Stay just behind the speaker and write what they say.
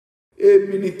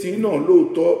èmi ni tí náà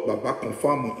lóòótọ́ bàbá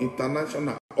confam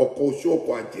international ọkọ̀ oṣù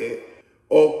ọkọ̀ àjẹ́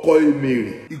ọkọ̀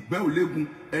èmèrè. ìgbẹ́ òlégun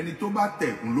ẹni tó bá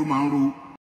tẹ̀kùn ló máa ń ro.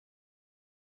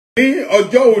 ní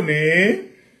ọjọ́ òní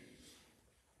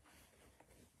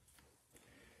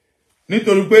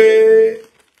nítorí pé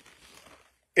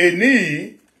èní yìí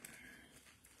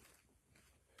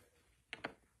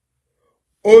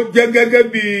ó jẹ́ gẹ́gẹ́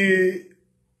bí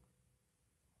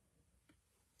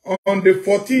on the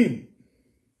 14th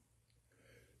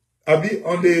àbí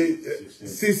on the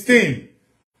 16th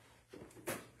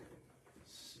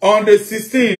on the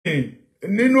 16th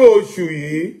nínú oṣù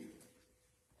yìí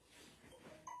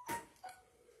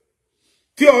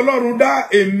tí Ọlọ́run dá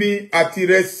èmi àti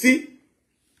rẹ sí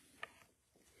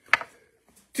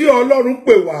tí Ọlọ́run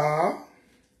pè wá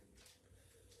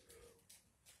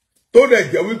tó dẹ̀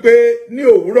jẹ́ wípé ní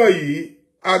òwúrọ̀ yìí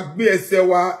a gbé ẹsẹ̀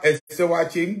wa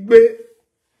ṣe ń gbé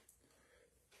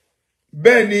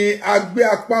bẹ́ẹ̀ ni a gbé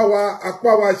apá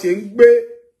wa ṣe ń gbé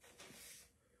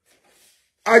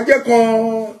a jẹ́ kan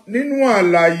nínú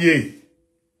àlàyé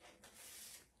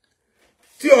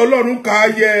tí Ọlọ́run kà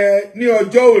yẹ ní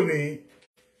ọjọ́ òní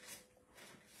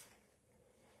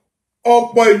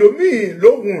ọ̀pọ̀ ìlòmíì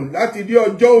lóhùn láti dé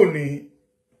ọjọ́ òní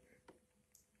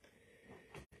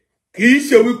kì í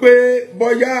ṣe wípé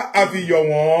bóyá àfihàn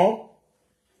wọ́n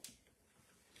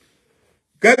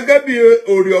gẹ́gẹ́ bí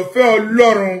oore ọ̀fẹ́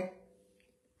Ọlọ́run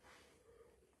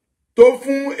tó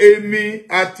fún èmi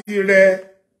àti rẹ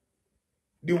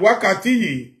di wákàtí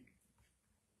yìí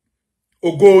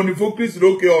ògo ni fún Kristi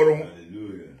lókè ọ̀run.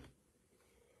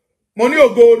 Mo ní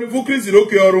ògo ni fún Kristi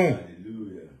lókè ọ̀run.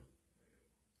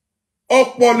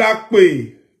 Ọ̀pọ̀ la pè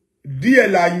díẹ̀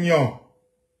la yàn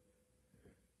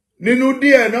nínú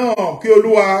díẹ̀ náà kí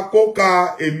Olúwa kó ka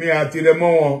èmi àti rẹ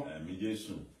mọ́ wọn.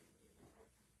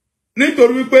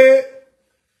 Nítorí wípé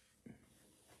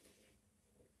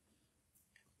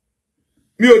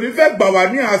mi ò ní fẹ́ gbà wá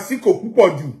ní àsìkò púpọ̀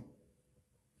jù.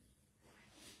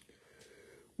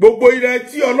 Gbogbo ire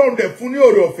tí Ọlọ́run dẹ̀ fún ní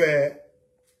oore ọ̀fẹ́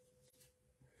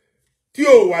tí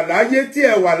ò wà láyé tí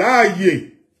ẹ wà láàyè.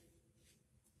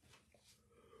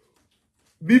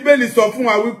 Bíbélì sọ fún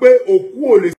wa wípé òkú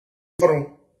ò lè sọ̀rọ̀.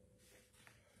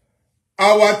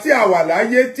 Àwa tí a wà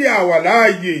láyé tí a wà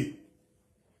láàyè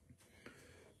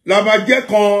la máa jẹ́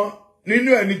kan nínú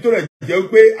ẹni tó rẹ̀ jẹ́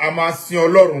wípé a máa sin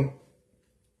Ọlọ́run.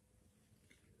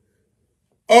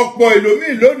 Ọ̀pọ̀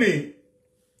ìlòmíì lónìí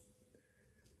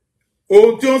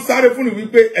ohun tí ó ń sáré fún ni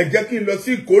wípé ẹ jẹ́ kí n lọ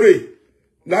sí ìkórè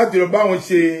láti lọ bá wọn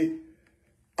ṣe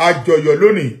àjọyọ̀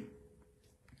lónìí.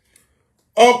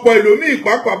 Ọ̀pọ̀ ìlòmíì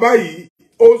pàápàá báyìí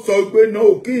ó sọ pé náà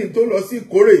ò kí n tó lọ sí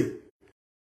ìkórè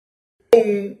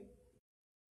ohun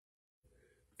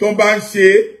tó bá ń ṣe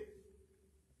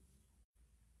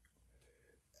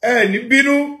ẹ ní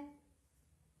bínú.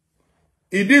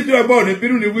 Ìdí tó ẹ bọ̀ ní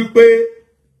bínú ni wípé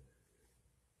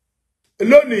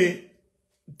lónìí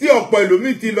tí ọ̀pọ̀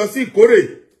ìlòmíì ti lọ sí ìkórè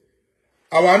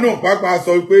àwa náà pàápàá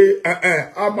sọ pé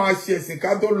a máa ṣe ẹ̀sìn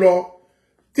ká tó lọ.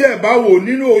 Tí ẹ bá wò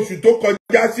nínú oṣù tó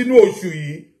kọjá sínú oṣù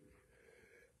yìí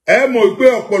ẹ mọ̀ pé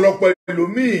ọ̀pọ̀lọpọ̀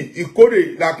ìlòmíì ìkórè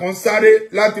làkàn sáré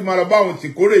láti máa lọ bá wọn sí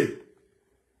ìkórè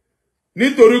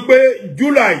nítorí pé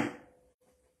July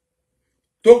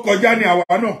tó kọjá ní àwa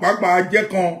náà pàápàá jẹ́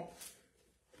kan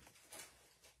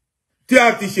tí a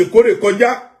ti ṣèkórè kọjá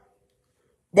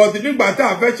but nígbà tá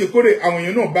a fẹ́ ṣèkórè àwọn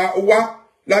èèyàn náà bá wá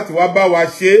láti wá bá wa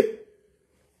ṣe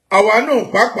àwa náà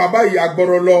pàápàá báyìí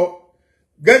agbọ́rọ̀ lọ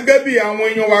gẹ́gẹ́ bí àwọn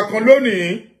èèyàn wa kan lónìí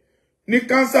ní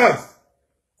Kansas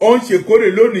ó ń ṣèkórè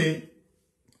lónìí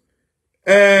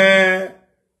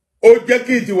ó jẹ́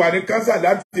kí n ti wà ní Kansas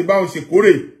láti bá wọn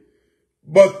ṣèkórè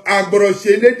but agbọ́rọ̀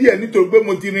ṣe lé díẹ̀ nítorí pé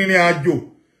mo ti rìnrìn àjò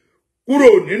kúrò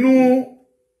nínú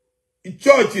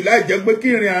church láì jẹ́ pé kí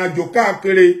ìrìn àjò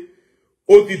káàkiri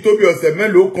ó ti tó bí ọ̀sẹ̀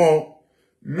mélòó kan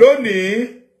lónìí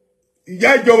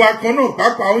ìyá ìjọba kan náà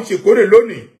pàápàá ń ṣèkórè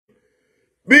lónìí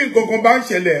bí nǹkan kan bá ń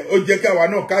ṣẹlẹ̀ ó jẹ́ kí àwa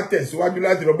náà ká tẹ̀síwájú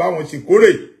láti lọ bá wọn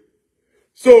ṣèkórè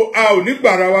so a ò ní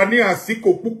gbàrà wa ní àsìkò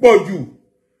púpọ̀ jù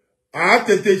a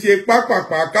tètè ṣe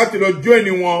pápápá ká ti lọ join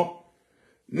wọn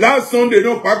last Sunday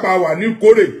náà pàápàá wà ní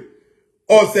kórè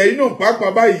ọ̀sẹ̀ yìí náà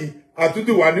pàápàá báyìí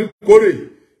àtúntì wà ní kórè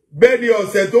bẹ́ẹ̀ ni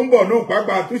ọ̀sẹ̀ tó ń bọ̀ náà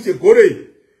pàápàá àtúnṣe kórè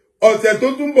ọ̀sẹ̀ tó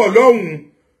tún bọ̀ lọ́hùn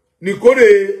ní kórè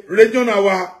regional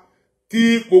wa tí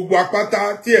gbogbo àpáta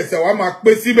tí ẹsẹ̀ wa máa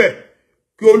pé síbẹ̀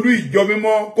kí olú ìjọ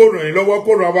mímọ́ kó ràn yín lọ́wọ́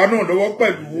kó ràn àwa náà lọ́wọ́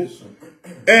pẹ̀lú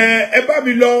ẹ bá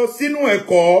mi lọ sínú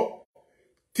ẹ̀kọ́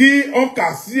tí wọ́n kà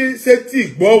sí sétí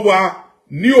gbọ́ wa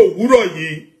ní òwúrọ̀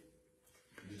yìí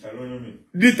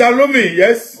Deuteronomy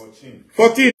yes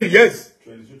 14 yes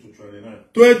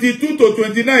 22 to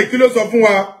 29 kí ló sọ fún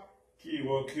wa. Kí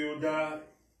ìwọ kí ó dá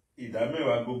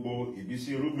ìdámẹ́wàá gbogbo ìbísí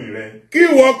irúgbìn rẹ. Kí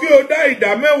ìwọ kí o dá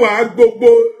ìdámẹ́wàá gbogbo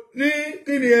ní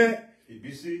kíni ẹ?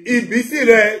 Ìbísí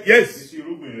rẹ, yes. Ìbísí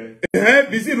irúgbìn rẹ.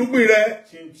 Ìbísí irúgbìn rẹ.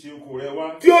 Tí ń ti oko rẹ wá.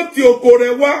 Tí ó ti oko rẹ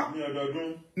wá. Ní ọdọọdún.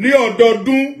 Ní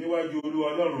ọdọọdún. Níwájú Olúwa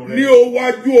Ọlọ́run rẹ. Ní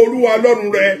iwájú Olúwa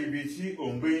Ọlọ́run rẹ. Ibi tí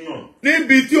òun gbé yàn.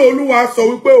 Níbi tí Olúwa sọ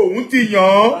wípé òun ti yàn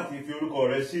án. Láti fi orúkọ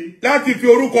rẹ sí. Láti fi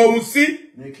orúkọ òun sí.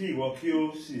 Ní kí ìwọ kí ó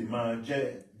sì máa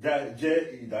jẹ́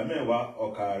ìdámẹ́wàá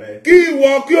ọkà rẹ. Kí ìwọ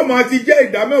kí o máa ti jẹ́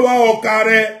ìdámẹ́wàá ọkà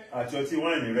rẹ. Àti ọtí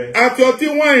wáìnì rẹ. Àti ọtí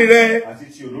wáìnì rẹ. Àti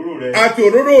ti òróró rẹ. Àti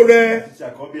òróró rẹ. Àti ti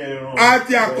àkọ́bí ẹran.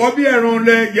 Àti àkọ́bí ẹran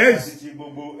rẹ, yes. Àti ti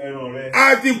gbogbo ẹran rẹ.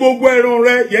 Àti gbogbo ẹran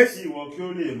rẹ, yes. Kí ìwọ kí ó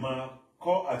lè máa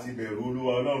kọ́ àti bẹ̀rù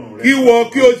Olúwa Ọlọ́run rẹ. Kí ìwọ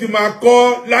kí o sì máa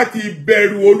kọ́ láti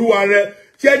bẹ̀rù Olúwa rẹ.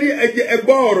 Ṣé ní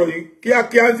ẹgbọ́ ọ̀rọ̀ yìí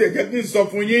kíákíá ń ṣẹ̀jẹ̀ kí n sọ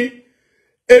fún yín?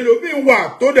 Ẹlòmíín wà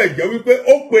tó dẹ̀ jẹ́ wípé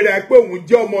ó pèrè pé òun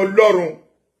jẹ́ ọmọ Ọlọ́run.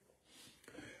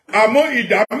 Àmọ́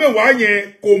ìdámẹ́wàá yẹn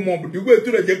kò mọ̀ dípò tó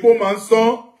dẹ̀ jẹ́ pé ó máa ń san.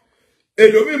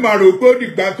 Ẹlòmíín máa rò pé ó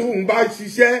dìgbà tóun bá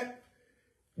ṣiṣẹ́.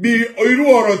 Bí irú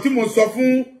ọ̀rọ̀ tí mo sọ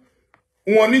fún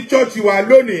wọn ní chọ́ọ̀chì wa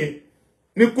lónìí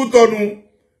ní Kútọ́nù.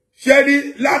 Ṣé rí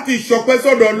láti ṣọpẹ́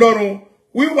sọ́dọ̀ Ọlọ́run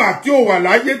wíwà tí ó wà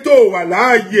láyé tó wà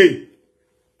láàyè.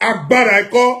 Agbára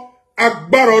ẹ̀kọ́,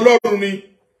 agbára Ọlọ́run ni.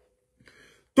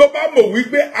 Tó bá mọ̀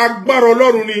wípé agbára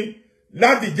Ọlọ́run ni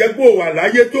láti jẹ́ pé ó wà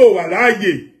láyé tó wà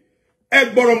láàyè. Ẹ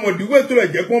gbọ́dọ̀ mọ̀díwé tó rẹ̀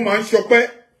jẹ́ pé wọ́n máa ń ṣọpẹ́.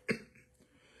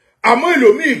 Àmọ́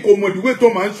ẹlòmíì kò mọ̀díwé tó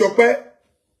máa ń ṣọpẹ́.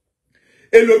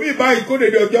 Ẹlòmíì báyìí kó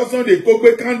dédé ọjọ́ Sunday kó gbé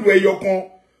kándù ẹyọ kan,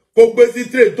 kó gbé sí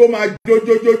tray tó máa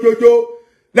jójójójójó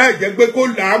láì jẹ́ pé kó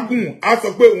làágùn á sọ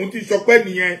pé òun ti ṣọpẹ́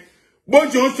nìyẹn. Bó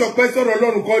ṣe ń ṣọpẹ́ sọ̀rọ̀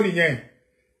Ọlọ́run kọ́ nìyẹn.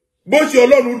 Bó ṣe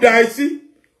Ọlọ́run dá ẹ sí,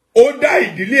 ó dá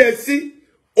ìdílé ẹ sí,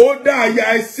 ó dá aya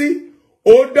ẹ sí,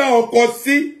 ó dá ọkọ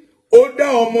sí, ó dá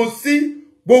ọmọ sí,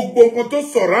 gbogbo nǹkan tó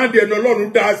surround ẹni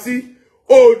Ọlọ́run dá sí,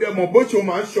 ó dẹ̀ mọ̀ bó ṣe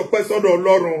máa ń ṣọpẹ́ sọ́dọ̀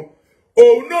Ọlọ́run.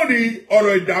 Òun náà ni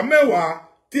ọ̀rọ̀ ìdámẹ́wàá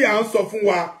tí à ń sọ fún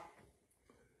wa.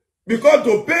 Because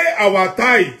to pay our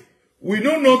tithe, we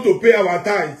don't know to pay our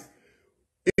tithe.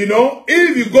 You know,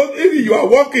 if you are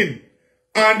working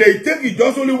and they take it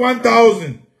just only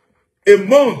 1,000 a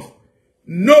month,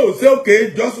 no, say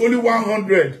okay, just only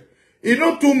 100. It's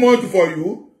not too much for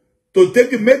you to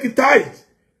take it, make it tithe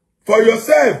for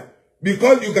yourself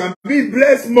because you can be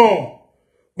blessed more.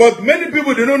 But many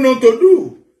people, they don't know to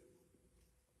do.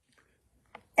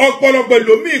 Ọ̀pọ̀lọpọ̀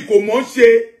ẹlòmíì kò mọ̀ ṣe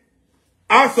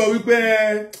á sọ wípé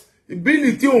bílì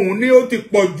tí òun ní ó ti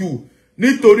pọ̀ jù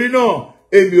nítorí náà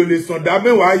èmi ò lè san dá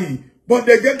mẹ́wàá yìí. But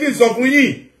ẹ jẹ́ kí n sọ fún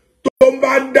yín tó ń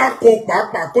bá dáko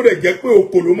pàápàá kó lè jẹ́ pé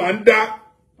oko ló máa ń dá.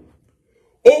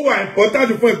 Ó wà important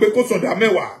fún ẹ pé kó san dá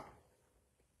mẹ́wàá.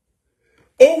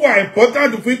 Ó wà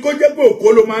important fún kó jẹ́ pé oko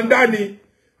ló máa ń dá ni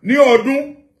ní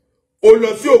ọdún. Ó lọ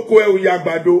sí oko ẹ òye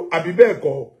àgbàdo àbí bẹ́ẹ̀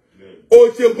kọ́. Ó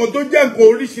ṣe nǹkan tó jẹ́ nǹkan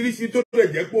oríṣiríṣi tó lè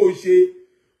jẹ́ pé ó ṣe.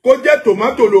 Kó jẹ́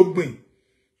tòmátò ló gbìn.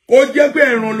 Kó jẹ́ pé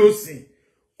ẹran ló sìn.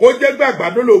 Kó jẹ́ pé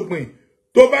àgbàdo ló gbìn.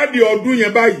 Tó bá di ọdún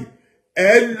yẹn báyìí, ẹ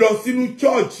lọ sínú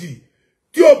chọ́ọ̀chì.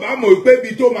 Tí ò bá mọ̀ wípé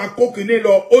ibi tó máa kó kinní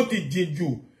lọ, ó ti jìn jù.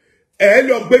 Ẹ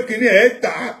lọ gbé kinní ẹ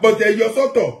tà, bọ̀tẹ̀ yọ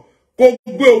sọ́tọ̀. Kó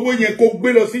gbé owó yẹn kó gbé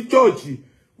lọ sí chọ́ọ̀chì.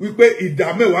 Wípé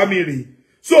ìdámẹ́wàá mi rè.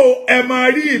 So ẹ máa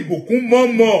rí ìbùkún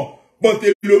mọ́mọ́.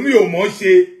 Bọ̀tẹ̀ lómi ò mọ̀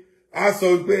ṣe. A sọ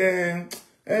pé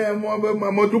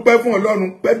mo dúpẹ́ fún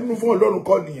Ọlọ́run, pẹ́dúnú fún Ọlọ́run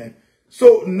kọ́ nìyẹn. So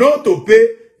not to pay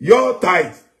your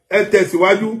tithe. Ẹ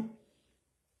tẹ̀síwájú.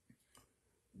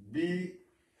 Bí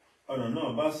ọ̀nà náà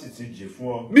bá sì ti jìn fún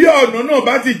ọ. Bí ọ̀nà náà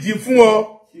bá ti jìn fún ọ.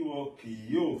 Tí wọn kì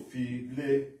yóò fi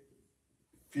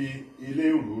ilé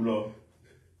rú lọ.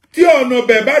 Tí ọ̀nà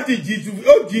bẹ̀ bá ti jìn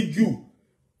jù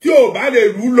tí ò bá lè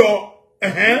rú lọ.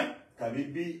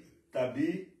 Tàbí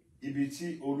ibi tí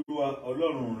Olúwa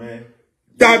Ọlọ́run rẹ.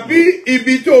 Tàbí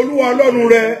ibi tí Olúwa Ọlọ́run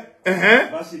rẹ.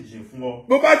 Bá sì jìn fún ọ.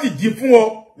 Bó bá ti jìn fún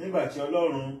ọ. Nígbà tí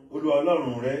Olúwa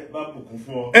Ọlọ́run rẹ bá bùkún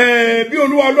fún ọ. Bí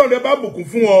Olúwa Ọlọ́run rẹ bá bùkún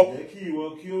fún ọ. Jẹ́ kí ìwọ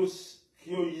kí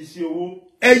ó yí sí owó.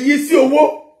 Ẹ yí sí owó.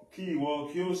 Kí ìwọ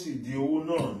kí ó sì di owó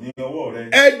náà ní ọwọ́ rẹ.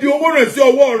 Ẹ di owó náà sí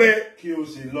ọwọ́ rẹ. Kí o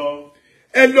sì lọ.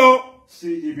 Ẹ lọ. Sí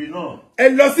ibi náà. Ẹ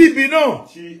lọ sí ibi náà.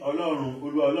 Tí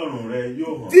Olúwa Ọlọ́run rẹ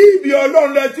yóò hàn. Tí ibi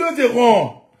Ọlọ́run rẹ tí ó ti hàn.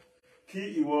 Kí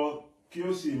ìwọ kí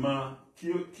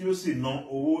ó sì ná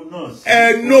owó náà sí.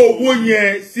 Ẹ ná owó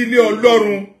yẹn sílé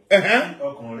Ọlọ́run. Tí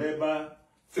ọkàn rẹ bá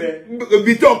fẹ́.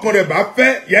 Ibi tí ọkàn rẹ bá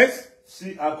fẹ́, yes. sí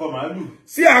akọ màálù.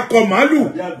 Sí akọ màálù.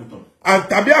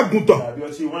 Tàbí àgùntàn. Tàbí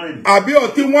ọtí wáìnì. Àbí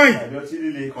ọtí wáìnì. Tàbí ọtí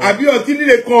líle kan. Àbí ọtí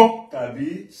líle kan. Tàbí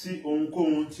sí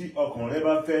ohunkóhun tí ọkàn rẹ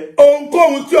bá fẹ́.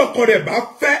 Ohunkóhun tí ọkàn rẹ bá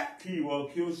fẹ́. Kí ìwọ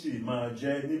kí ó sì máa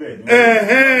jẹ níbẹ̀ ní.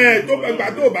 Tó gbà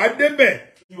tó bá débẹ̀.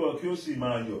 Kí ìwọ kí ó sì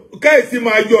máa yọ̀. Kẹ́sì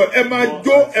máa yọ̀, ẹ máa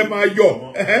jó, ẹ máa yọ̀.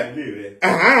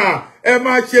 Ẹ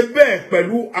máa ṣe bẹ́ẹ̀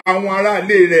pẹ̀lú àwọn ará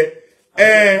ilé rẹ.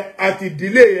 Àti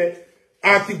ìdílé rẹ.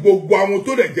 Àti gbogbo àwọn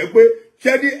tó dẹ̀ jẹ́ pé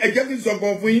ṣẹ́ni ẹ jẹ́ kí n sọ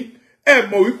kan fún yín. Ẹ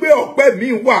mọ̀ wípé ọpẹ́ mi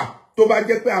wà tó bá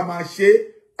jẹ́ pé a máa ṣe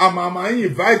a máa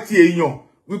invite èèyàn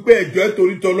wípé ẹjọ́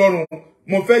torí t'Ọlọ́run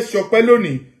mo fẹ́ ṣọpẹ́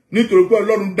lónìí nítorí pé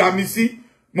Ọlọ́run dá mi sí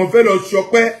mo fẹ́ lọ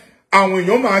ṣọpẹ́ àwọn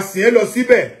èèyàn máa sìn ẹ́ lọ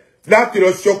síbẹ̀ láti lọ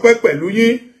ṣọpẹ́ pẹ̀lú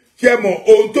yín ṣé mọ̀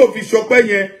ohun tó fi ṣọpẹ́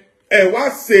yẹn ẹ wá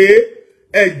ṣe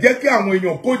ẹ jẹ́ kí àwọn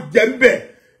èèyàn kó jẹ ń bẹ̀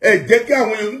ẹ jẹ́ kí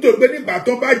àwọn èèyàn nítorí pé nígbà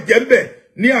tó bá jẹ ń bẹ̀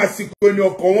ní àsìkò ẹni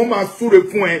ọkàn wọn máa súre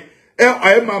fún ẹ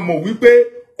máa mọ̀ wípé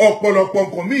ọ̀pọ̀lọpọ̀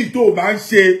nǹkan míì tó bá ń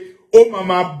ṣe ó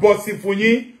máa bọ́ sí fún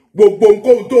yín gbogbo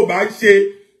nǹkan tó bá ń ṣe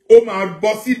ó máa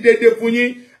bọ́ sí déédé fún yín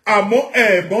àmọ́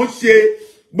ẹ̀mọ́ ṣe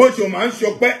bó ṣe máa ń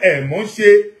ṣọpẹ́ ẹ̀mọ́ ṣe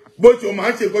bó ṣe máa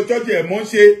ń ṣe kó ṣọ́ọ̀ṣì ẹ̀mọ́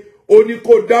ṣe ó ní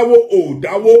kó dáwó ò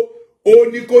dáwó ó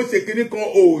ní kó ṣe kíní kan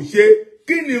ò ṣe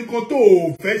kí ni nǹkan tó ò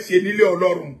fẹ́ ṣe nílé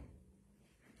Ọlọ́run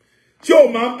ṣé o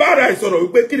máa ń bára ìsọ̀rọ̀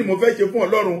wípé kí ni mo fẹ́ ṣe fún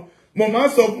Ọlọ́run mo máa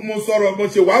ń sọ mo sọ̀rọ̀ mo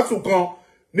ṣe wàásù kan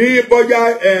ní bọ́yá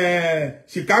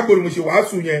Chicago ni mo ṣe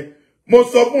wàásù yẹn mo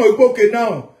sọ fún ìgbókè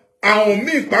náà àwọn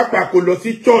míì pàápàá kò lọ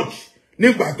sí church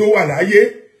nígbà tó wà láyé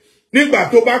nígbà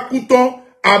tó bá kú tán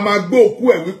a máa gbé òkú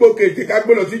ẹ̀ wípé òkè tí ká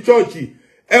gbé lọ sí church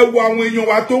ẹ wo àwọn èèyàn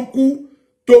wa tó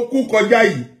kú kọjá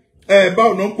yìí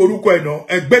báwo náà ń porúkọ ẹ̀ náà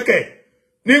Gbẹ́kẹ̀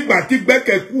nígbà tí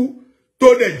Gbẹ́kẹ̀ kú tó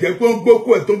dẹ̀ jẹ́ pé ó ń gbókú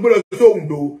ẹ̀ tó ń gbé lọ sí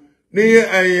Oǹdó ní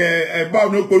báwo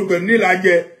náà ń porúkọ ẹ̀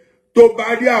nílàjẹ tó bá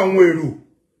rí àwọn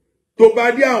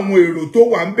èrò tó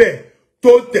wà ń bẹ̀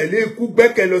tó tẹ̀lé ikú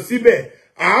Gbẹ́kẹ̀ lọ síbẹ̀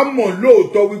a mọ̀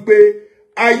lóòótọ́ wípé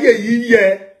ayé yìí yẹ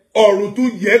ọ̀run tún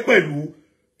yẹ pẹ̀lú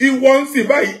ìwọ ń sìn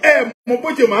báyìí mọ bó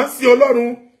ṣe máa ń sin Ọlọ́run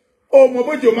ó mọ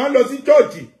bó ṣe máa ń lọ sí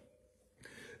chọ́ọ̀chì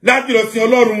láti lọ sin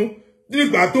Ọlọ́run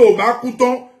nígbà tó o bá kú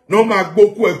tán náà máa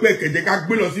gbókú ẹ pé kẹ̀jẹ́ ká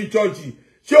gbé lọ sí chọ́ọ̀chì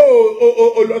ṣé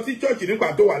o lọ sí chọ́ọ̀chì nígbà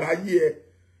tó wà láyé ẹ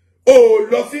o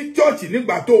lọ sí chọ́ọ̀chì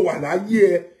nígbà tó wà láyé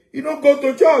ẹ you no go to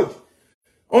church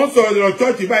on sọ lọ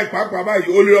church báyìí pàápàá báyìí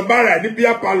o lè lọ bára ẹ ní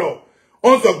beer parlour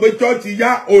on sọ pé church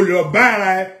yá o lè lọ bára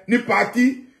ẹ ní party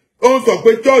on sọ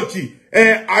pé church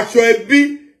aṣọ ẹbí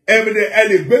ẹ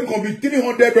lè gbé nǹkan bíi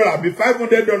 $300 bíi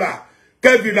 $500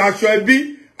 kẹfì aṣọ ẹbí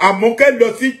àmọ́ kẹ́ lọ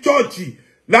sí church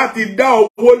láti dá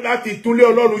owó láti túnlé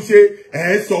Ọlọ́run ṣe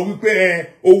sọ wípé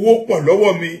owó pọ̀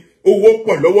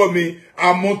lọ́wọ́ mi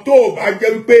àmọ́ tó o bá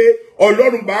jẹ́ wípé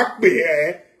Ọlọ́run bá pè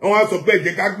ẹ́ wọ́n á sọ pé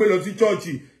jẹ́ ká gbé lọ sí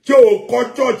chọ́ọ̀chì ṣé o kọ́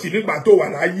chọ́ọ̀chì nígbà tó wà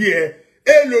láyé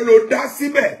èlò ló dá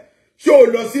síbẹ̀ ṣé o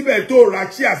lọ síbẹ̀ tó ra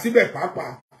chíà síbẹ̀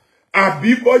pàápàá àbí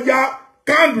bóyá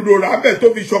káàdù ló rà bẹ̀ tó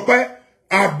fi ṣọpẹ́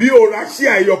àbí o ra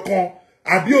chíà ẹyọ kan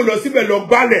àbí o lọ síbẹ̀ lọ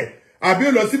gbálẹ̀ àbí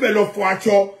o lọ síbẹ̀ lọ fọ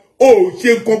aṣọ o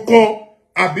ṣe kankan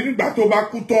àbí nígbà tó bá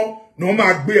kú tán ní wọ́n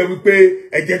máa gbé ẹ wípé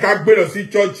ẹ jẹ́ ká gbé lọ sí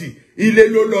chọ́ọ̀chì ilé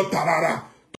ló lọ tààràrà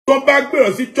tó bá gbé lọ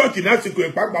sí chọ́ọ̀chì lásìkò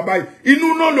ìpàgbà báyìí inú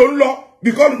náà ló ń lọ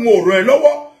because mo ràn ẹ́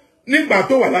lọ́wọ́ nígbà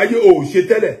tó wà láyé ò ṣe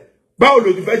tẹ́lẹ̀ báwo ló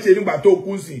ti fẹ́ ṣe nígbà tó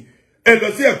kú sí ẹ lọ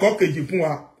sí ẹ̀kọ́ kejì fún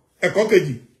wa ẹ̀kọ́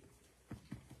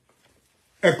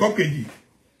kejì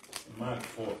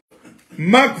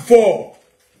Mark 4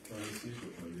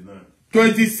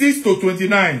 26 to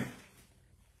 29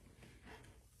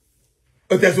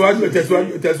 tẹ̀síwájú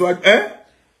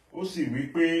ó sì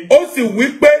wí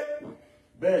pé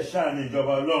bẹ́ẹ̀ ṣáà ni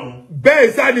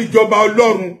ìjọba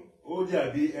Ọlọ́run ó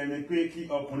dàbí ẹni pé kí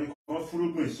ọkùnrin kan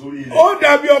fúrúgbìn sórí ilẹ̀. Ó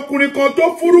dàbí ọkùnrin kan tó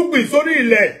fúrúgbìn sórí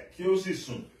ilẹ̀. Kí ó sì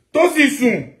sùn. Tó sì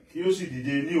sùn. Kí ó sì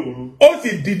dìde ní òru. Ó sì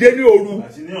dìde ní òru.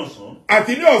 Àti ní ọ̀sán.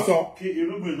 Àti ní ọ̀sán. Kí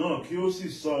irúgbìn náà kí ó sì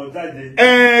sọ jáde.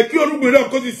 Kí irúgbìn náà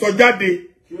kó sì sọ jáde.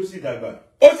 Kí ó sì dàgbà.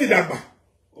 Ó sì dàgbà.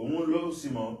 Òun ló sì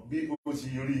mọ̀ bí ó ti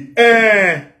rí.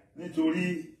 Nítorí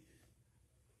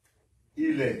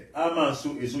ilẹ̀ á máa so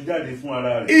èso jáde fún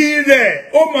ara rẹ̀.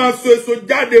 Ilẹ̀ ó máa so èso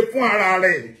jáde fún ara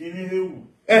rẹ̀. Ìkíní léwu.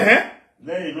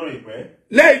 Lẹ́yìn náà ìpẹ́.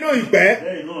 Lẹ́yìn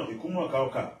náà ìkúmọ̀ká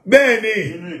ọkà. Bẹ́ẹ̀ni.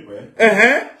 Nínú ìpẹ́.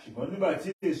 Ṣùgbọ́n nígbà tí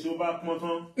èso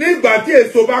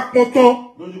bá pọ́n tán.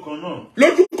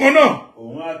 Lójú kan náà.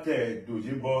 Òun á tẹ̀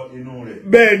dòjé bọ inú rẹ̀.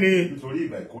 Bẹ́ẹ̀ni. Nítorí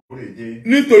ìgbà ìkórè dé.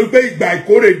 Nítorí pé ìgbà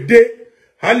ìkórè dé.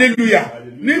 Hallelujah.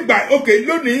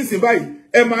 Lónìí ń sìn báyìí.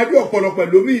 Ẹ máa rí ọ̀pọ̀lọpọ̀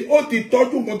lómi ó ti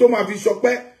tọ́jú nǹkan tó máa fi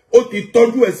ṣọpẹ́ ó ti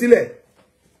tọ́jú ẹ̀ sílẹ̀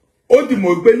ó ti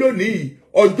mọ̀ pé lónìí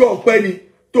ọjọ́ ọpẹ́ ni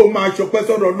tó máa ṣọpẹ́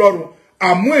sọ́dọ̀ Ọlọ́run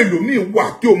àmọ́ èlòmíì wà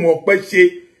tí ò mọ ọpẹ́ ṣe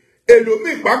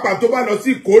èlòmíì pàápàá tó bá lọ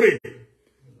sí ìkórè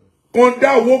kan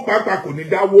dáwó pàápàá kò ní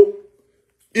dáwó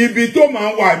ibi tó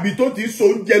máa wà ibi tó ti so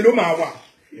oúnjẹ ló máa wà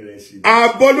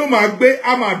abọ́ ló máa gbé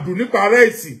a máa dùn nípa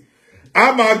rẹ́ẹ̀sì a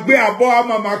máa gbé abọ́ a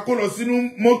máa kó lọ sínú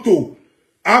mọ́tò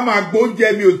a máa gbé oúnjẹ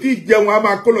mi ò tí ì jẹun a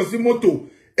máa kó lọ sí mọ́tò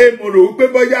èmo rò wípé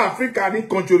bóyá Áfíríkà ní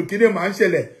kọ̀ǹtòrò kí ni máa ń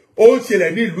ṣẹlẹ̀ ó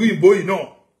ṣẹlẹ̀ ní ìlú ìbò yìí náà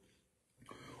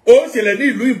ó ṣẹlẹ̀ ní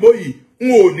ìlú ìbò yìí n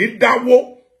ò ní dáwó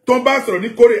tó bá sọ̀rọ̀ ní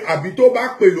kórè àbí tó bá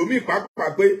pè lómi pàápàá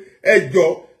pé ẹjọ́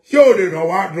ṣé ò lè ràn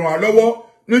wá lọ́wọ́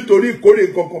nítorí ìkórè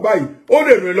kankan báyìí ó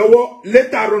lè ràn lọ́wọ́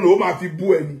létà rọnà ó máa fi bú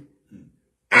ẹni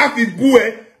a fi bú ẹ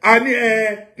a ní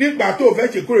nígbà tó fẹ́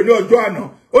ṣèkórè ní ọjọ́ àná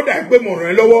ó dà pé mo ràn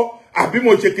ẹ́ lọ́wọ́ àbí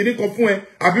mo ṣe kinní kan fún ẹ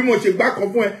àbí mo ṣe gbá kan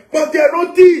fún ẹ bọ́tẹ́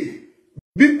rántí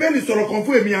Bíbélì sọ̀rọ̀ kan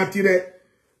fún èmi àti rẹ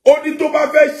ó ní tó bá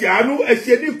fẹ́ ṣàánú ẹ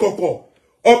ṣe ní ìkọ̀kọ̀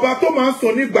ọba tó máa ń sọ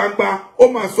ní gbangba ó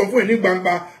máa sọ fún ẹ ní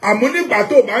gbangba àmọ́ nígbà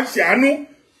tó bá ń ṣàánú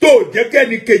tó jẹ́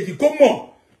kẹ́ni kejì kó mọ̀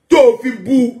tó fi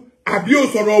bú àbí ó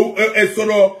sọ̀rọ̀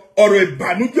ọ̀rọ̀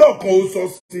ìbànújẹ́ ọ̀kan ó sọ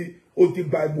sí ó ti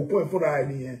gba ìbùkún ẹ̀ fúnra ẹ̀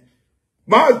nìyẹn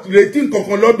má retí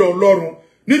nǹkankan lọ́dọ̀ Ọlọ́run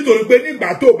nítorí pé nígbà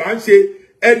tó bá ń ṣe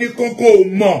ẹni kankan ò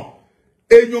mọ̀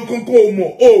èèyàn kankan ò mọ̀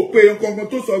ó pé èèyàn kankan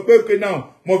tó sọ pé okay now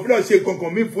mo fi lọ ṣe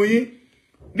kankan mi fún yín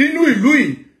nínú ìlú yìí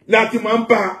láti máa ń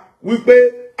bá wípé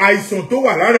àìsàn tó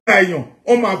wà lára èèyàn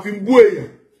wọ́n máa fi bú èèyàn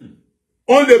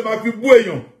wọ́n lè máa fi bú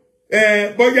èèyàn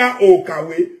bóyá ò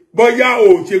kàwé bóyá ò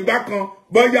ṣe gbá kan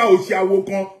bóyá ò ṣe àwo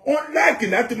kan wọ́n láìkì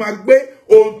láti máa gbé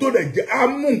ohun tó rẹ̀ jẹ́ á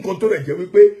mú nǹkan tó rẹ̀ jẹ́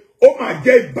wípé ó máa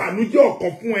jẹ́ ìbànújẹ́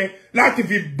ọkàn fún ẹ láti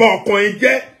fi bà ọkàn ẹ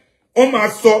jẹ́ wọ́n máa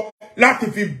sọ láti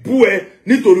fi bú ẹ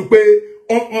nítorí pé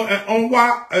wọ́n wá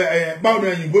báwo ni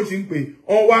òyìnbó ṣe ń pè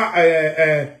wọ́n wá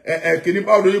kìíní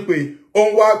báwo ni ó pè wọ́n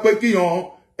wá pé kíyàn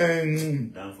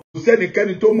kò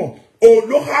sẹ́nikẹ́ni tó mọ̀ òun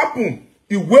ló hápùn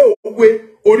ìwé òwe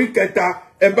orí 3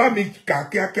 ẹ bá mi kà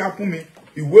kíákíá fún mi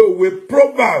ìwé òwe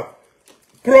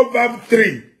Proverb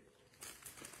 3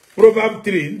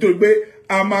 nítorí pé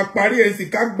a máa parí ẹ̀ sí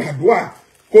ká gbàdúrà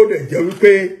kó dẹ̀ jẹ́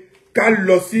wípé ká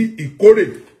lọ sí ìkórè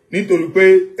nítorí pé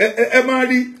ẹ máa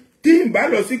rí tí n bá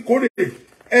lọ sí ìkórè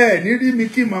ẹ ní rí mi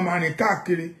kí màmá rìn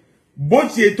káàkiri bó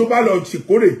ṣe tó bá lọ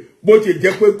ṣèkórè bó ṣe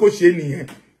jẹ́ pé kó ṣe nìyẹn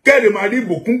kẹ́rì máa rí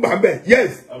ìbùkún gbà bẹ́ẹ̀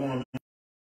yes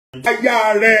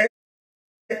aya rẹ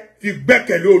fi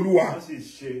gbẹ́kẹ̀lé Olúwa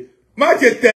má ṣe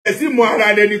tẹ̀ sí mọ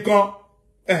ara rẹ nìkan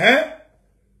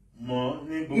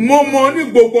mọ ní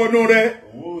gbogbo ọ̀nà rẹ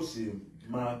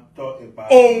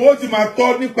òun ó sì máa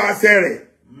tọ́ nípasẹ̀ rẹ̀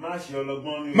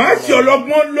má ṣe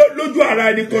ọlọ́gbọ́n lójú ara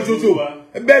ẹni kan ṣoṣo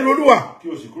bẹ́ẹ̀ Olúwa kó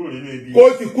o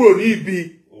sì kúrò ní ibi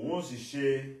òun ó sì ṣe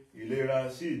ìlera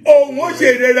sí òun ó ṣe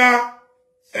ìlera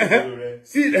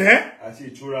sí àti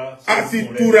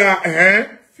ìtura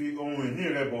fi ohun ìní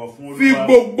rẹ bọ̀wọ̀ fún Olúwa fi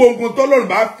gbogbo nǹkan tọ́lọ́run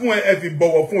bá fún ẹ fi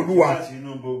bọ̀wọ̀ fún Olúwa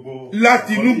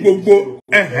láti inú gbogbo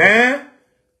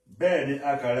bẹ́ẹ̀ ni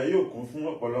àkàrà yóò kún fún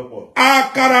ọ̀pọ̀lọpọ̀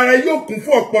àkàrà rẹ yóò kún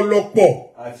fún ọ̀pọ̀lọpọ̀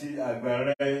àti àgbà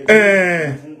rẹ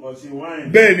fún ọtí wáìnì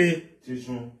bẹ́ẹ̀ ni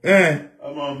titun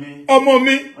ọmọ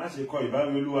mi má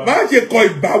ṣe kọ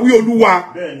ìbáwí Olúwa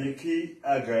bẹ́ẹ̀ ni kí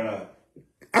àgàrà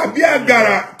àbí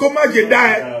àgàrà kó má ṣe dá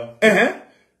ẹ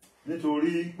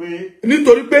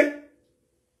nítorí pé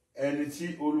ẹni tí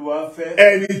Olúwa fẹ́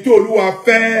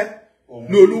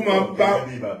ni Olúwa bá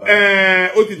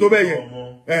ó ti tó bẹ́ẹ̀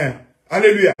yẹn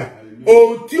hallelujah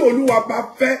ohun tí Olúwa bá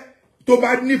fẹ́ tó bá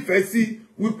nífẹ̀ẹ́ sí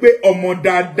wípé ọmọ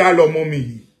dáadáa lọmọ mi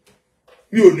yìí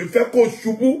mi ò ní fẹ́ kó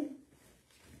ṣubú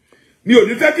mi ò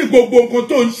ní fẹ́ kí gbogbo nǹkan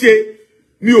tó ń ṣe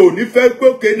mi ò ní fẹ́ pé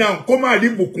òkè náà kó má rí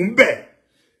ìbùkún bẹ́ẹ̀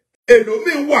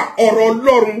èlòmíì wà ọ̀rọ̀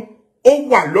Ọlọ́run ó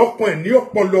wà lọ́kàn ẹ̀ ní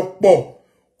ọ̀pọ̀lọpọ̀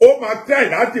ó máa try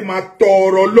láti máa tọ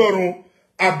ọ̀rọ̀ Ọlọ́run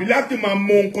àbí láti máa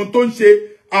mọ nǹkan tó ń ṣe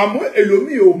àmọ́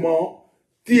èlòmíì ò mọ̀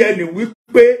tí ẹni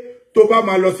wípé tó bá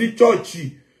máa lọ sí chọ́ọ̀chì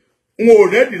n ò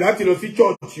rẹ́dì láti lọ sí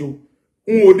chọ́ọ̀chì o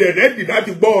n ò dẹ̀ rẹ́dì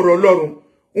láti gbọ́ ọ̀rọ̀ Ọlọ́run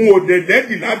n ò dẹ̀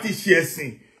rẹ́dì láti ṣe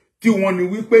ẹ̀sìn tí wọ́n ní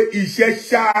wípé iṣẹ́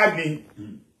ṣáá ni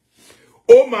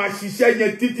ó máa ṣiṣẹ́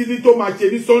yẹn títí ní tó máa ṣe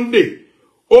ní Sunday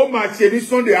ó máa ṣe ní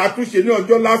Sunday àtúnṣe ní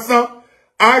ọjọ́ lásán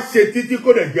á ṣe títí kó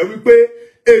dẹ̀ jẹ́ wípé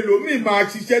èlòmíì máa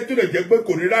ṣiṣẹ́ tó dẹ̀ jẹ́ pé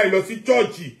kò ní ráyè lọ sí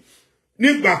chọ́ọ̀chì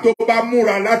nígbà tó bá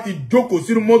múra láti jókòó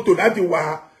sínú mọ́tò láti wà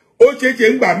ó ṣeéṣe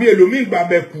ń gbà mí èlòmíì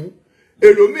gbàbẹ̀ kú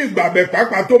èlòmíì gbàbẹ̀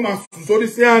pàápàá tó máa sùn sórí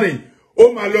sí àrìn ó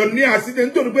máa lọ ní àṣìṣe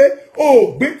nítorí pé ó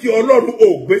gbé ti Ọlọ́run ó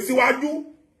gbé síwájú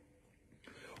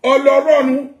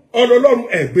Ọlọ́run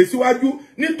ẹ̀ gbé síwájú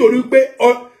nítorí pé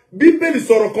Bíbélì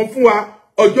sọ̀rọ̀ kan fún wa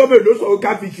ọjọ́ mélòó sọ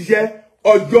ká fi ṣiṣẹ́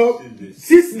ọjọ́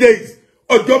 6 days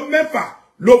ọjọ́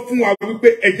 6 ló fún wa wípé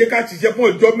ẹ jẹ́ ká ṣiṣẹ́ fún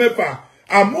ọjọ́ 6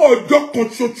 àmọ́ ọjọ́ kan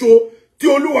ṣoṣo tí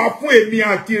Olúwa fún èmi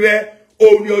àti rẹ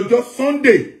òun ni ọjọ́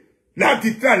Sunday láti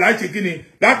try láti kíni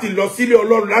láti lọ sílé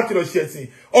Ọlọ́run láti lọ ṣẹ̀sìn.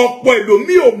 Ọ̀pọ̀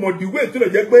ẹlòmíì ò mọ̀díwé tó lè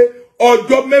jẹ́ pé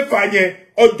ọjọ́ mẹ́fà yẹn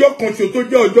ọjọ́ kan ṣo tó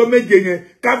jẹ́ ọjọ́ méje yẹn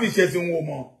ká fi ṣẹ̀sìn wọn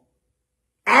mọ̀.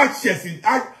 A ṣẹ̀sìn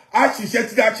a ṣiṣẹ́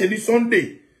tí a ṣe ní Sunday.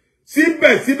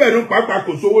 Síbẹ̀síbẹ̀ ló pàápàá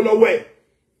kò sówó lọ́wọ́ ẹ̀.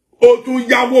 Ó tún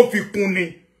yáwó fi kún ni.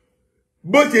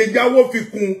 Bó ṣe yáwó fi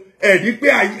kún ẹ̀rí pé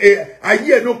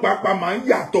ayé ẹ̀ ló pàápàá máa ń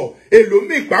yàtọ̀.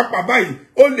 Èlòmíì pàápàá báyìí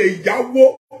ó lè yáwó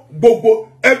gbogbo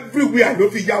everywhere ló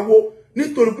fi yáwó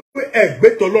nítorí pé ẹ̀gbẹ́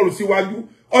t'Ọlọ́run síwájú.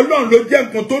 Ọlọ́run ló jẹ́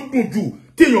nǹkan tó dùn jù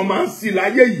tí èèyàn máa ń sìn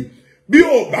láyé yìí. Bí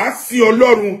ò bá sìn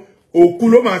Ọlọ́run, òkú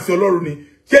ló máa sìn Ọlọ́run ni.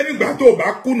 Ṣé nígbà tó bá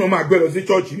kú náà máa gbé lọ sí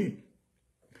church ni?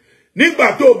 Nígbà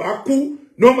tó bá kú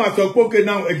náà máa sọ pé okay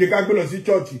now ẹ jẹ́ ká gbé lọ sí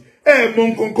church. Ẹ mọ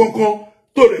nǹkan kankan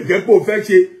tó lè jẹ́ pé ó fẹ́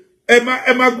ṣe.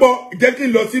 Ẹ má gbọ́ jẹ́ kí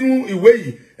n lọ sínú ìwé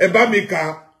yìí. Ẹ bá mi kà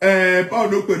báwo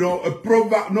ló pè náà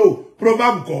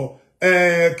proverb kọ́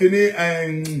kíní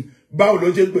báwo ló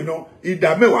ṣe pè náà ìdá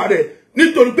mẹ́wàá rẹ̀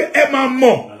nítorí pé ẹ máa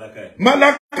mọ̀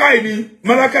Malachi ni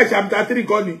Malachi chapter 3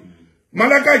 kọ́ ni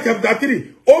Malachi chapter 3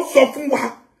 ó sọ fún wa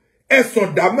ẹ̀san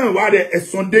ìdá mẹ́wàá rẹ̀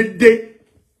ẹ̀san déédéé.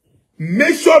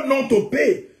 Make sure not to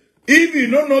pay. If you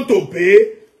know not to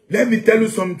pay, let me tell you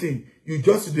something. You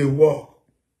just dey work.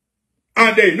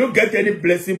 And then you don't get any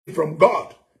blessing from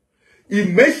God. You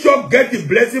make sure get the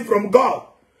blessing from God.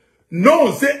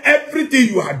 No, say everything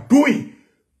you are doing.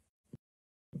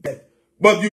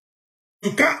 But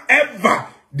you can't ever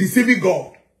deceive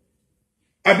God.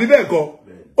 Àbí bẹ́ẹ̀ kọ́.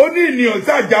 Ó ní ènìyàn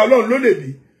sáàjà Ọlọ́run ló lè bí.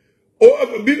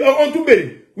 Ó tún bèrè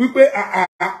wípé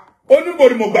ó ní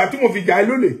bòrì mo gbà tí mo fi jà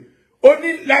lólè. Ó ní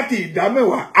láti ìdá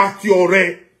mẹ́wàá àti ọrẹ.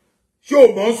 Ṣé o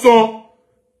mọ̀ ń san?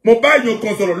 Mo bá èèyàn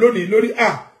kan sọ̀rọ̀ lónìí lórí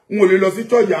n ò lè lọ sí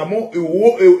church àmọ́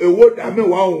èwo ìdá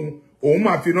mẹ́wàá òun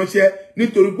máa fi ránṣẹ́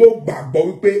nítorí pé ó gbàgbọ́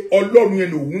wípé Ọlọ́run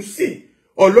yẹn lòun sìn.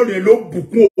 Ọlọ́run yẹn ló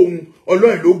bùkún òun.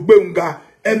 Ọlọ́run yẹn ló gbé òun ga.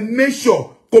 Ẹ make sure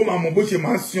kó máa mọ̀ bó ṣe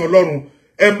máa sin Ọlọ́run.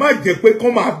 Ẹ má jẹ́ pé kó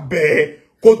máa bẹ̀ẹ́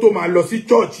kó tó máa lọ sí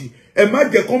church. Ẹ má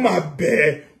jẹ́ kó máa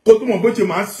bẹ̀ẹ́ kó tó mọ̀ bó ṣe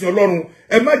máa sin Ọlọ́run.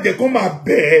 Ẹ má jẹ́ kó máa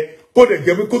bẹ̀ẹ́ kó dẹ̀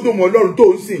jẹ́ pé kó tó mọ̀ Ọlọ́run tó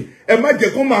ń sìn. Ẹ má jẹ́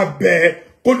kó máa bẹ̀ẹ́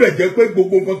kó dẹ̀ jẹ́ pé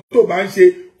gbogbo nǹkan tó bá ń ṣe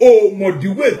ó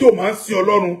mọ̀díwé tó máa ń sin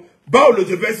Ọlọ́run. Báwo ló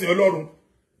ṣe fẹ́ sin Ọlọ́run?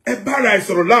 Ẹ bára ẹ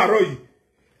sọ̀rọ̀ láàárọ̀ yìí.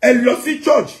 Ẹ lọ sí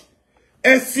church.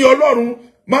 Ẹ sin Ọlọ́run.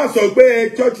 Má sọ pé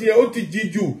church yẹn ó ti jí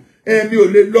jù. Mi ò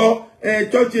lè lọ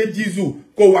church yẹn jíjù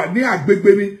kò wà ní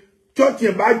àgbègbè mi. Church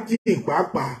yẹn bá jìn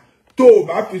pàápàá tó o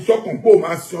bá fi sọ́kàn pé o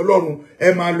máa sin Ọlọ́run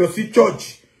ẹ máa lọ sí church.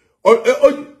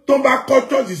 Tó bá kọ́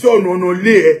church sí ọ̀nà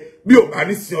ilé ẹ bí o bá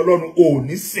ní sin Ọlọ́run ò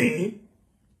ní sìn.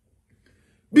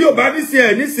 Bí o bá ní sin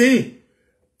ẹ ní sìn.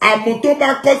 Àmọ́ tó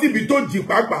bá kọ́ síbi tó jìn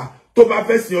pàápàá tó bá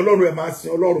fẹ́ sin Ọlọ́run ẹ máa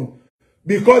sin Ọlọ́run.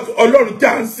 Because Ọlọ́run tí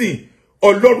a ń sìn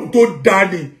Ọlọ́run tó dá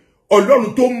ni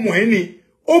Ọlọ́run tó mọ̀ ẹ́ ni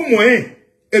ó mọ̀ ẹ́.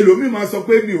 Ẹlòmíì máa sọ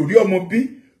pé mi ò rí ọmọ bí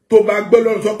tó bá gbé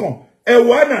Ọlọ́run sọ́kàn ẹ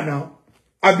wọ ànàná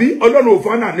àbí Ọlọ́run ò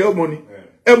fún ànà ní ọmọ ni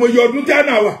ẹ mọ̀ iye ọdún tí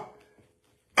ànà wà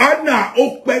ànà ó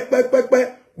pẹ́pẹ́pẹ́pẹ́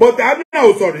but ànà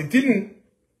ò sọ̀rọ̀ ìtínú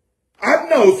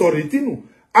ànà ò sọ̀rọ̀ ìtínú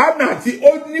ànà tí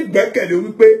ó ní gbẹ́kẹ̀lé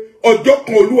wípé ọjọ́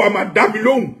kan Olúwa máa dá mi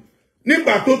lóhùn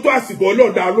nígbà tó tó àsìkò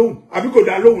Ọlọ́run dá lóhùn àbí kò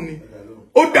dá lóhùn ni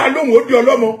ó dá lóhùn ó di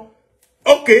ọlọ́mọ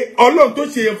okay Ọlọ́run tó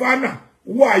ṣe yẹn fún ànà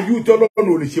wá ayú tọ́lọ́run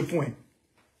ò lè ṣe fún ẹ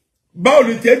báwo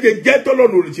ni tiẹ̀ jẹ́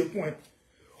tọ́lọ́run ò lè ṣe fún ẹ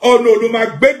ọ̀nà ò ló máa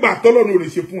gbégbà tọ́lọ́run ò lè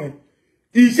ṣe fún ẹ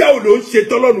iṣẹ́ ò ló ń ṣe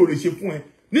tọ́lọ́run ò lè ṣe fún ẹ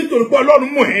nítorí pé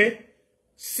Ọlọ́run mọ̀ ẹ́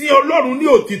sí Ọlọ́run ní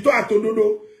òtítọ́ àtòdodo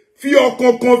fi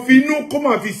ọkàn kan fi inú kó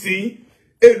máa fi sìn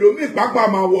èlòmíì pàápàá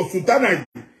máa wọ̀ sùtánà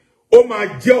yìí ó máa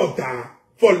jẹ́ ọ̀tá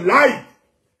for life.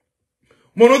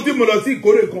 Mo rántí mo lọ sí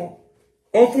ìkórè kan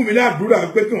wọ́n fún mi ní àdúrà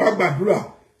pé kí wọ́n á gbàdúrà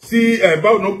sí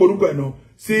báwo náà porúkọ ẹ̀ náà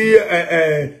sí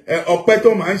ọpẹ́ tó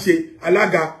máa ń ṣe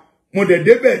alága mo dẹ̀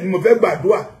débẹ̀ ni mo fẹ́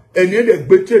gbàdúrà ẹni ẹ̀ dẹ̀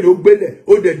gbé tèrè ó gbélẹ̀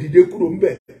ó dẹ̀ dìde kúrò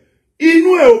ńbẹ̀ inú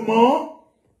ẹ̀ ò mọ́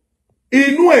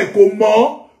inú ẹ̀ kò mọ́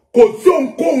kò sí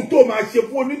ohunkóhun tó máa ṣe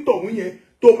fún onítọ̀hún yẹn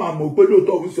tó máa mọ̀ pé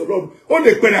lóòótọ́ òun sí Ọlọ́run ó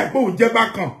lè pèrè àgbé òun jẹ́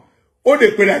bákan ó lè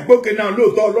pèrè àgbé òkè náà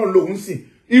lóòótọ́ Ọlọ́run lòun sìn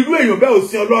irú èèyàn bẹ́ẹ̀ ò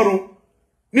sin Ọlọ́run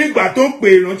nígbà tó ń pè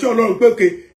ìrántí Ọlọ́run pé òkè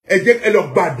ẹ jẹ́ ẹ lọ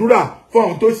gbàdúrà fún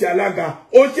àwọn tó ṣe alága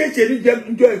ó ṣeéṣe níjọ́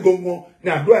ìgangan ní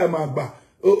àdúrà ẹ máa gbà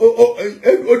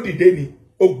ó dìde ni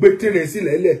ó gbé tèrè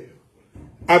sílẹ̀ lẹ̀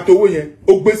àtowó yẹn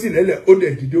ó gbé sílẹ̀ lẹ̀ ó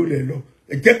dẹ̀ dìde ó lẹ̀ lọ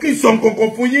ẹ jẹ́ kí n sọ nǹkan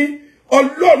fún yín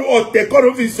Ọlọ́run ọ̀tẹ̀ kọ́ ló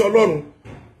fi sọ Ọlọ́run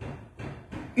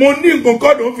mo ní nǹkan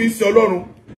kọ́ ló fi sọ Ọlọ́run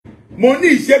mo ní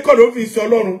iṣẹ́ kọ́ ló fi sọ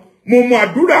Ọlọ́run mo mọ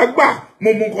àdúrà gbà mo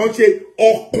mọ nǹkan ṣe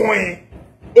ọkàn ẹ̀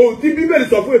òun tí Bíbélì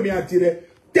sọ fún èmi àti rẹ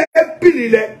tẹ́bìlì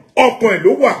rẹ ọkàn ẹ̀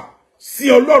ló wà sí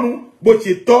Ọlọ́run bó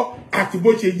ṣe tọ́ àti bó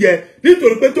ṣe yẹ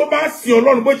nítorí pé tó bá sin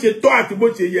Ọlọ́run bó ṣe tọ́ àti bó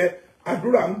ṣe yẹ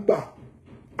àdúrà ń gbà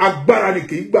agbára ni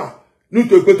kì í gbà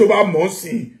nítorí pé tó bá mọ̀ ọ́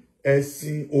sìn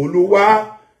ẹ̀sìn Olúwa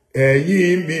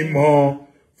ẹ̀yin mímọ́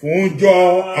fúnjọ́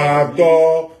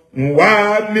àtọ̀runwá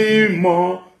mímọ́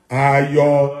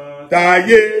ayọ̀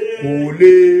táyé kò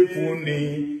lè fúnni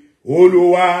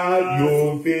Olúwa yóò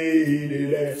fi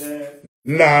rẹ̀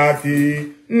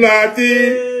láti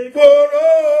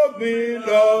fòrógbìn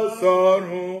lọ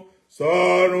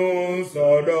sọ́run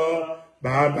sọ́dọ̀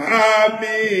bàbá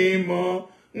mímọ́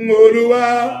Olúwa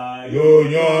yóò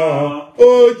yan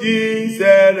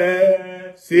òjíṣẹ́ rẹ̀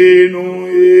sínú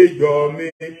ìjọ mi.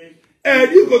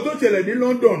 Ẹ̀rí kò tó ṣẹlẹ̀ ní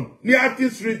London ní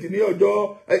Artist Street ní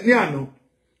àná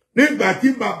nígbà tí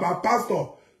bàbá pásítọ̀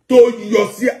tó yọ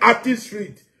sí Artist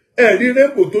Street ẹ̀rí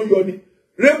rainbow tó yọ ni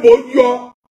rainbow yọ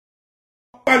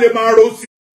pálẹ̀ máa ro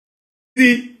sí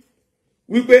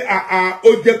wípé ó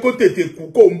jẹ́ kó tètè kú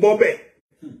kó ń bọ́ bẹ́ẹ̀.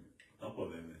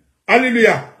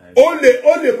 Hallelujah. Ó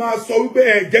lè máa sọ wípé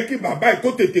ẹ jẹ́ kí bàbá ẹ̀ kó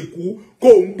tètè kú kó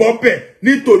ń bọ́ bẹ́ẹ̀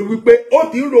nítorí wípé ó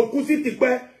ti ń roku sí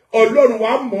tipẹ́ Ọlọ́run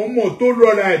wa mọ̀ọ́mọ̀ tó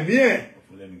rọra ẹ̀mí ẹ̀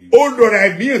ó rọra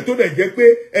ẹ̀mí ẹ̀ tó dẹ̀ jẹ́ pé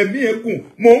ẹ̀mí ẹ̀ gùn.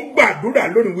 Mo ń gbàdúrà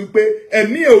lónìí wípé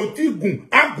ẹ̀mí ẹ̀ ò tí gùn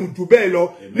á gùn jù bẹ́ẹ̀ lọ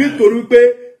nítorí wípé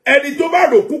ẹni tó bá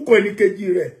rò kúkọ ẹnìkejì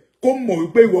rẹ̀ kó mọ̀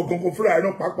wípé ìwọ gangan fúnra ẹ̀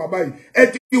náà pàápàá báyìí ẹ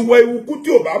ti wọ ewu kú tí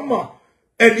ò bá mọ̀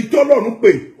ẹni tí Ọlọ́run pè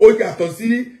ó yàtọ̀ sí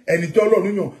ẹni tí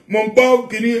Ọlọ́run yàn. Mo ń gbọ́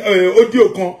kíní ódíò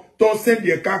kan tó ń sẹ́ndì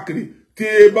ẹ̀ káàkiri tí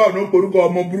báwo ló ń porúkọ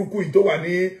ọmọ burúkú yìí tó wà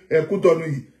ní Kútọ́nù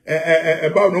yìí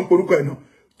báwo ló ń porúkọ ẹ̀ náà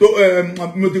tó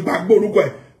mo ti gbàgbọ́ orúkọ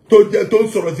ẹ̀ tó ń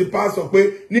sọ̀rọ̀ sí pásọ̀ pé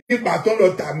nígbà tó ń lọ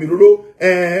tà mí lóró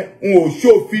n ò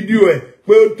ṣó fídíò ẹ̀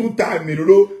pé ó tún tà mí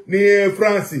lóró ní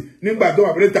France nígbà tó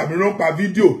wà pẹ̀lú tà mí lóró pa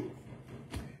fídíò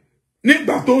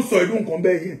nígbà tó ń sọ ìlú nǹkan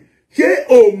bẹ́ẹ̀ yẹn. Ṣé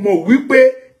o mọ̀ wípé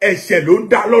ẹ̀ṣẹ̀ ló ń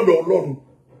dá lọ́dọ̀ Ọlọ́run?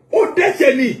 Ó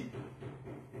dẹ́ṣẹ̀ ni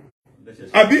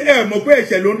àbí ẹ mọ̀ pé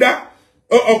ẹ̀ṣẹ̀ ló ń dá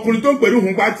ọkùnrin tó ń pẹ̀lú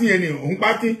òun pátí yẹn ni òun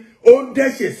pátí ó ń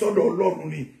dẹ́ṣẹ̀ sọ́dọ̀ Ọlọ́run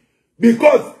ni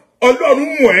because Ọlọ́run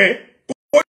mọ̀ ẹ́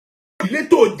kó ìdílé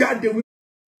tó jáde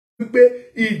wípé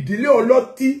ìdílé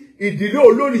ọlọ́tí ìdílé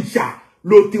olórìṣà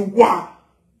ló ti wá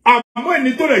àmọ́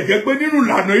ẹni tó rẹ̀ jẹ́ pé nínú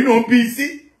ìlànà iná bí sí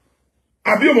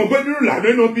àbí o mọ̀ pé nínú ìlànà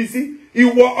iná bí sí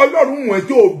ìwọ Ọlọ́run mọ̀ ẹ́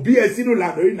tó bí ẹ sínú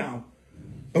ìlànà iná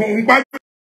òun pátí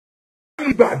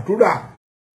gbàdúrà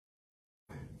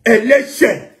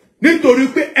ẹlẹ́ṣẹ̀ nítorí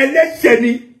pé ẹlẹ́ṣẹ̀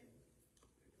ni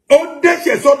ó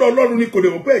dẹ́ṣẹ̀ sọ́dọ̀ Ọlọ́run ni kò lè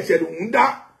mọ̀ pé ẹ̀ṣẹ̀ lòun dá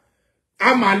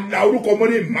a máa la orúkọ ọmọ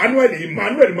ní Emmanuel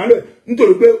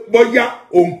nítorí pé bọ́yá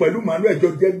òun pẹ̀lú Emmanuel jọ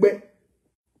jẹ́gbẹ́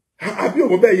àbí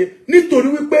òun bẹ́ẹ̀ yẹ nítorí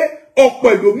wípé ọ̀pọ̀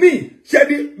ẹlòmíì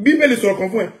ṣẹ́ni Bíbélì sọ̀rọ̀ kan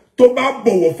fún ẹ tó bá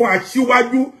bọ̀wọ̀ fún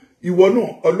aṣíwájú ìwọ náà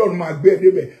Ọlọ́run máa gbé ẹ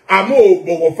débẹ̀ àmọ́ ò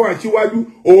bọ̀wọ̀ fún aṣíwájú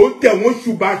òun tẹ̀ wọ́n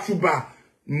ṣùbàṣùbà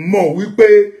mọ̀ wípé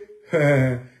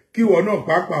kí ìwọ náà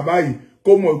pàápàá báyìí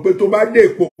kó mọ̀ pé tó bá dé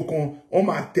ipò kan wọ́n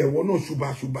máa tẹ̀ wọ́n náà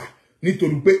ṣùbàṣùbà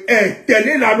nítorí pé ẹ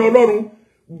tẹ̀lé ìlànà Ọlọ́run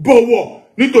bọ̀wọ̀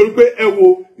nítorí pé ẹ wo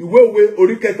ìwé òwe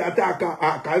orí 3 tá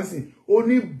a kà ń sìn ó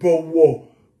ní bọ̀wọ̀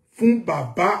fún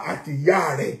bàbá àti ìyá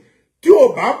rẹ̀ tí ò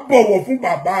bá bọ̀wọ̀ fún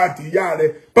bàbá àti ìyá rẹ̀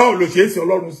báwo ló ṣe ń sin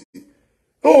Ọlọ́run sí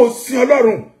ó sin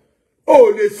Ọlọ́run ó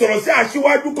lè sọ̀rọ̀ sí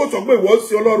aṣíwájú kó sọ pé ìwọ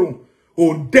sin Ọlọ́run ò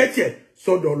dẹ́ṣẹ̀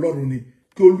sọ́dọ̀ Ọlọ́run ni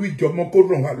kí Olú ìjọmọ kó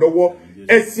ràn wá lọ́wọ́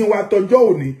ẹ̀sìn wa tọjọ́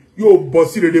òní yóò bọ́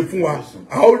sí rere fún wa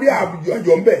a ó rí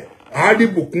ayọ̀ ńbẹ̀ a rí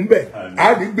bùkún ńbẹ̀ a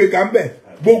rí gbéga ńbẹ̀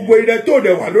gbogbo ire tó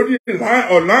dẹ̀ wà lórí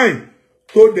online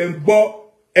tó dẹ̀ ń gbọ́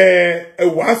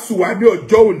wàásù wa ní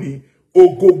ọjọ́ òní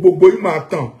ògo gbogbo yìí máa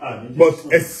tàn but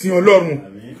ẹ̀sìn Ọlọ́run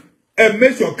ẹ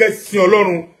mẹ́sàn kẹ́sìn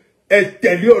Ọlọ́run ẹ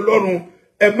tẹ̀lé Ọlọ́run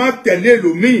ẹ má tẹ̀lé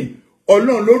ẹlòmíì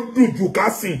Ọlọ́run ló dùn jù ká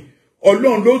sìn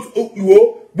Ọlọ́run ló ìwò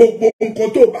gbogbo nǹkan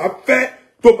tó bá fẹ́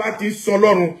tó bá ti sọ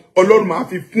Ọlọ́run Ọlọ́run máa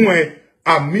fi fún ẹ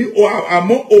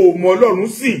àmọ́ òmò Ọlọ́run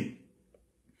sìn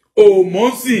òmò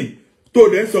sìn tó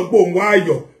dẹ̀ sọ pé òun wá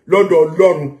ayọ̀ lọ́dọ̀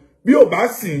Ọlọ́run bí ò bá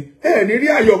sìn ẹ ní rí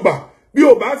ayọ̀ gbà bí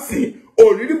ò bá sìn ò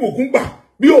ní rí bùkún gbà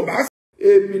bí ò bá sìn.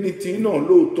 èmi ni tí náà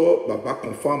lóòótọ́ bàbá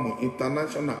Confirm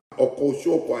International ọkọ̀ oṣù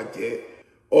ọkọ̀ àjẹ́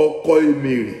ọkọ̀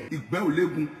èmèrè ìgbẹ́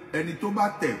òlégun ẹni tó bá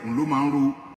tẹ̀ ń ló máa ń ro.